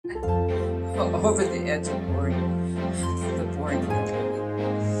over the edge of boring. The boring.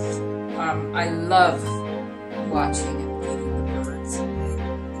 I love watching and feeding the birds. And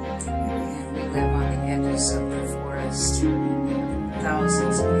we live on the edges of the forest.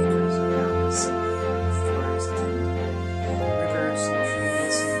 Thousands of acres around us. Forest and rivers and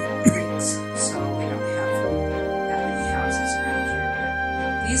trees and creeks. So we don't have that many houses around here.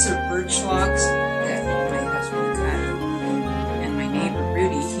 But these are birch logs that my husband cut. And my neighbor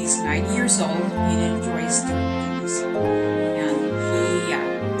Rudy, he's 90 years old. He enjoys doing these. And he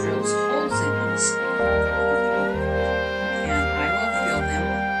drills holes in these for me. And I will fill them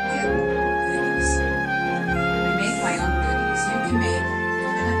with goodies. I make my own goodies. You can make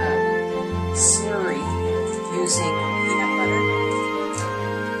a slurry using peanut butter.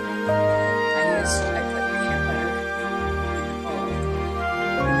 I put peanut butter in a bowl.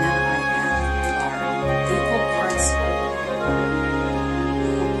 And then I add lard. Equal parts of lard.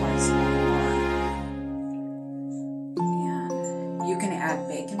 And you can add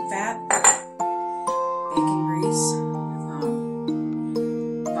bacon fat, bacon grease.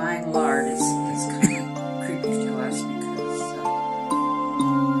 Buying lard is kind of creepy to us because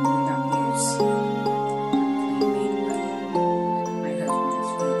we don't use clean meat. My husband is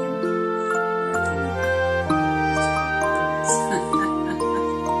vegan.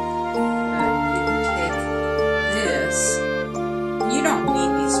 But you can take this. You don't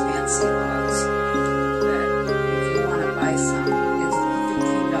need these fancy logs, but if you want to buy some, it's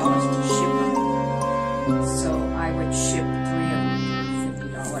 $15 to ship them. So I would ship 3 of them for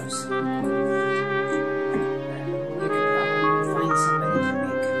 $50. But you could probably find somebody to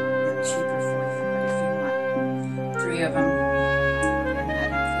make them cheaper for you. But if you want 3 of them, and that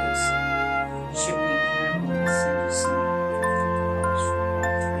includes shipping, I will send you some $50 for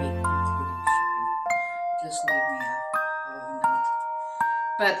all 3, including shipping. Just leave me a little note.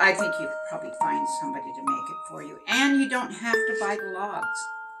 But I think you could probably find somebody to make it for you. And you don't have to buy the logs.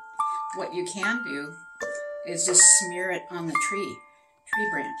 What you can do is just smear it on the tree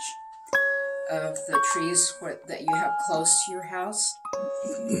branch of the trees that you have close to your house,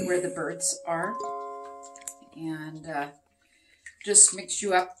 where the birds are. And just mix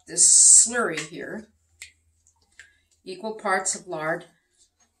you up this slurry here. Equal parts of lard,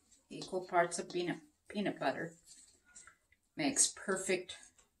 equal parts of peanut butter. Makes perfect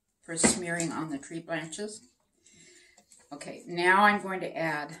for smearing on the tree branches. Okay, now I'm going to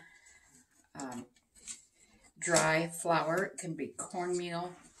add dry flour. It can be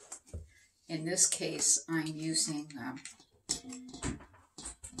cornmeal. In this case, I'm using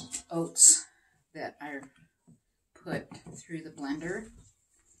oats that I put through the blender.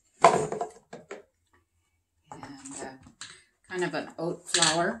 And kind of an oat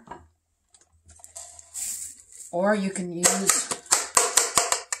flour. Or you can use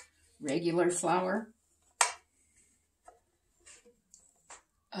regular flour.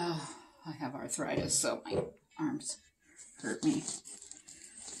 Oh, I have arthritis, so my arms hurt me.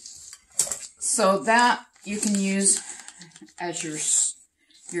 So that you can use as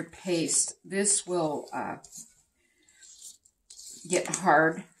your paste. This will get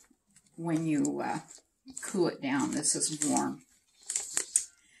hard when you cool it down. This is warm.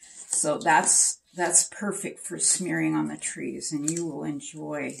 So that's perfect for smearing on the trees, and you will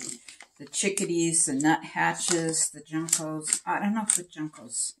enjoy the chickadees, the nuthatches, the juncos. I don't know if the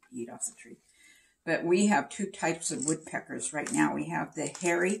juncos eat off the tree, but we have 2 types of woodpeckers right now. We have the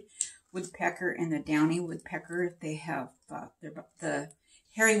hairy woodpecker and the downy woodpecker. They have the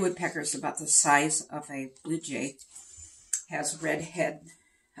hairy woodpecker is about the size of a blue jay, has red head,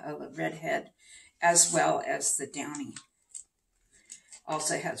 as well as the downy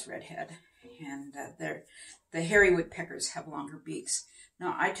also has red head. And the hairy woodpeckers have longer beaks.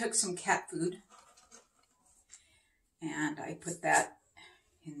 Now, I took some cat food, and I put that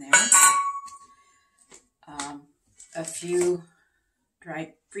in there. A few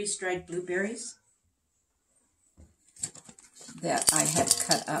freeze-dried blueberries that I had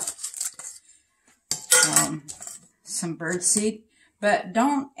cut up. Some birdseed, but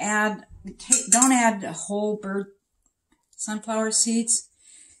don't add whole sunflower seeds,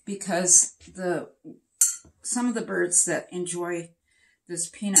 because some of the birds that enjoy this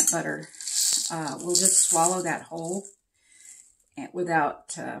peanut butter will just swallow that whole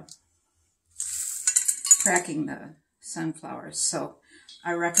without cracking the sunflowers. So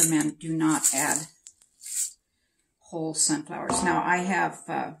I recommend do not add whole sunflowers. Now I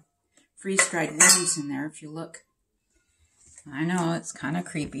have freeze-dried worms in there, if you look. I know it's kind of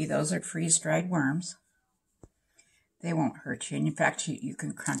creepy. Those are freeze-dried worms. They won't hurt you. And in fact, you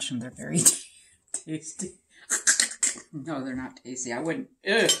can crunch them. They're very tasty. No, they're not tasty. I wouldn't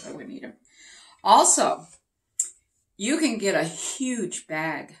eat them. Also, you can get a huge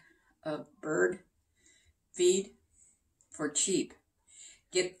bag of bird feed for cheap.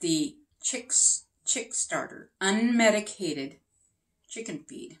 Get the Chick Starter unmedicated chicken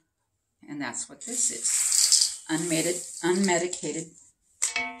feed, and that's what this is. Unmedicated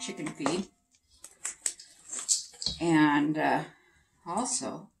chicken feed. And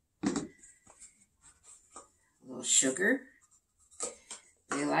also a little sugar.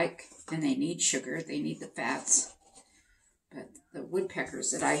 They like, and they need sugar. They need the fats. But the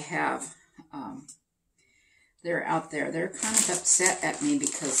woodpeckers that I have, they're out there. They're kind of upset at me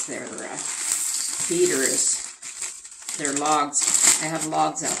because their feeder is their logs. I have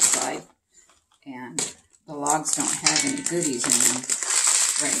logs outside, and the logs don't have any goodies in them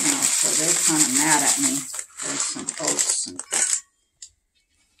right now, so they're kind of mad at me. There's some oats and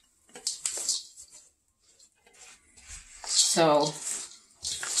so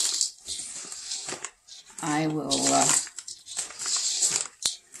I will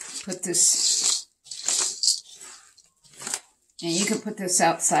put this, and you can put this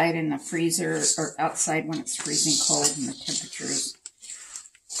outside in the freezer or outside when it's freezing cold and the temperatures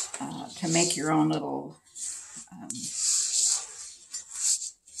to make your own little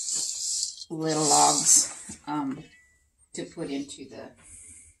logs to put into the,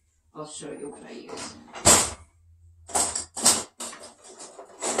 I'll show you what I use.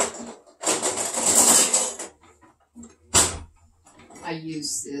 I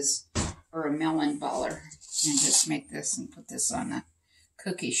use this, or a melon baller, and just make this and put this on a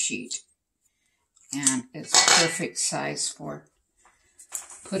cookie sheet. And it's perfect size for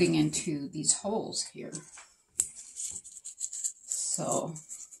putting into these holes here. So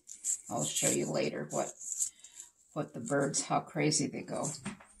I'll show you later what the birds, how crazy they go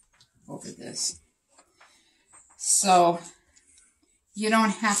over this. So you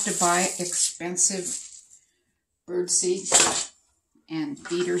don't have to buy expensive bird seed and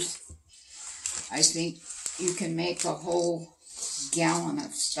feeders. I think you can make a whole gallon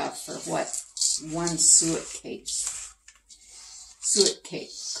of stuff for what one suet cake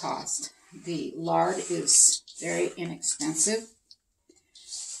cost. The lard is very inexpensive.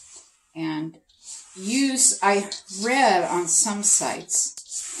 And I read on some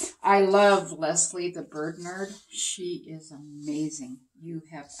sites, I love Leslie the bird nerd. She is amazing.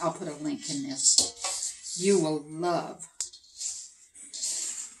 I'll put a link in this. You will love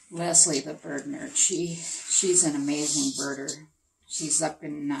Leslie the bird nerd. She's an amazing birder. She's up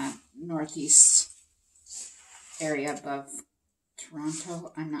in northeast area above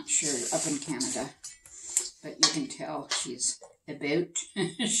Toronto. I'm not sure, up in Canada. But you can tell she's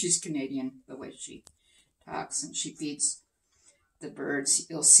she's Canadian, the way she talks, and she feeds the birds.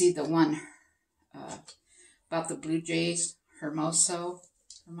 You'll see the one about the blue jays, Hermoso,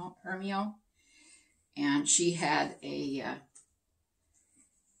 and she had a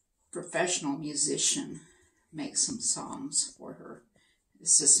professional musician make some songs for her.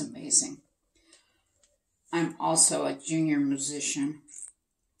 It's just amazing. I'm also a junior musician.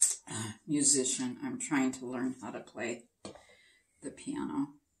 I'm trying to learn how to play the piano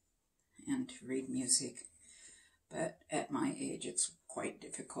and to read music, but at my age it's quite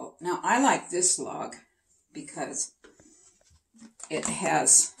difficult. Now I like this log because it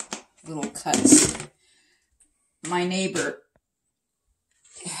has little cuts. My neighbor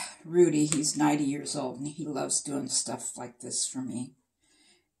Rudy, he's 90 years old and he loves doing stuff like this for me,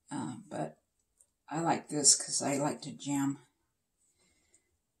 but I like this because I like to jam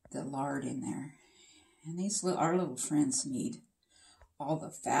the lard in there. And our little friends need all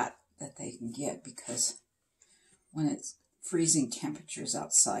the fat that they can get, because when it's freezing temperatures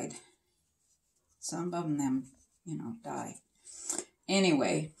outside, some of them, die.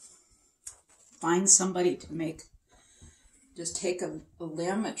 Anyway, find somebody to make, just take a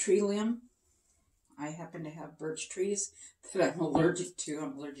tree limb. I happen to have birch trees that I'm allergic to.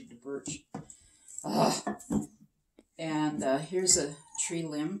 I'm allergic to birch. And here's a tree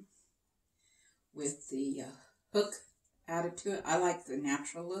limb with the hook added to it. I like the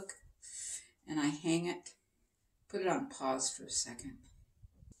natural look. And I hang it, put it on pause for a second.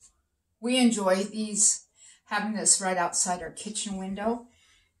 We enjoy having this right outside our kitchen window.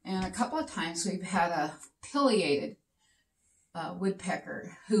 And a couple of times we've had a pileated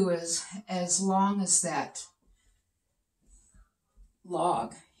woodpecker who is as long as that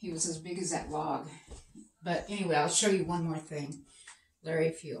log. He was as big as that log. But anyway, I'll show you one more thing. Larry,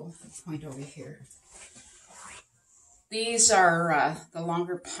 if you'll point over here. These are the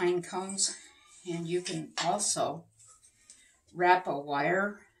longer pine cones, and you can also wrap a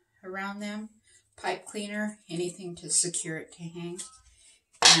wire around them. pipe cleaner, anything to secure it to hang.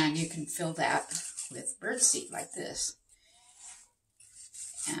 And you can fill that with birdseed like this.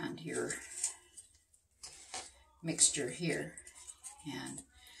 And your mixture here. And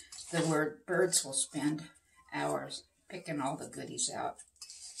the birds will spend hours picking all the goodies out.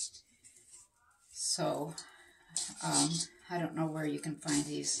 So, I don't know where you can find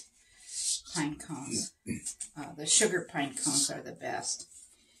these pine cones. The sugar pine cones are the best.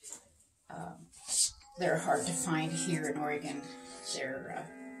 They're hard to find here in Oregon. They're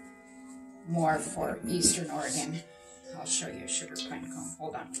more for eastern Oregon. I'll show you a sugar pine cone.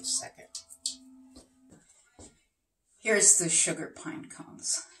 Hold on just a second. Here's the sugar pine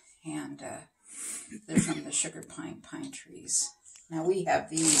cones. And they're from the sugar pine trees. Now we have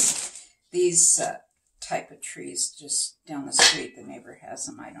these type of trees just down the street. The neighbor has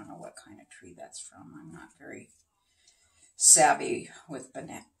them. I don't know what kind of tree that's from. I'm not very savvy with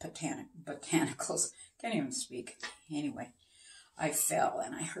botanicals. Can't even speak. Anyway, I fell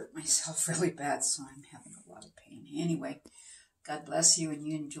and I hurt myself really bad, so I'm having a lot of pain. Anyway, God bless you and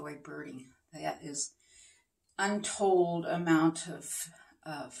you enjoy birding. That is untold amount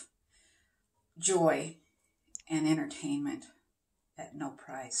of joy and entertainment at no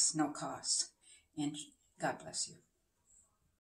price, no cost. And God bless you.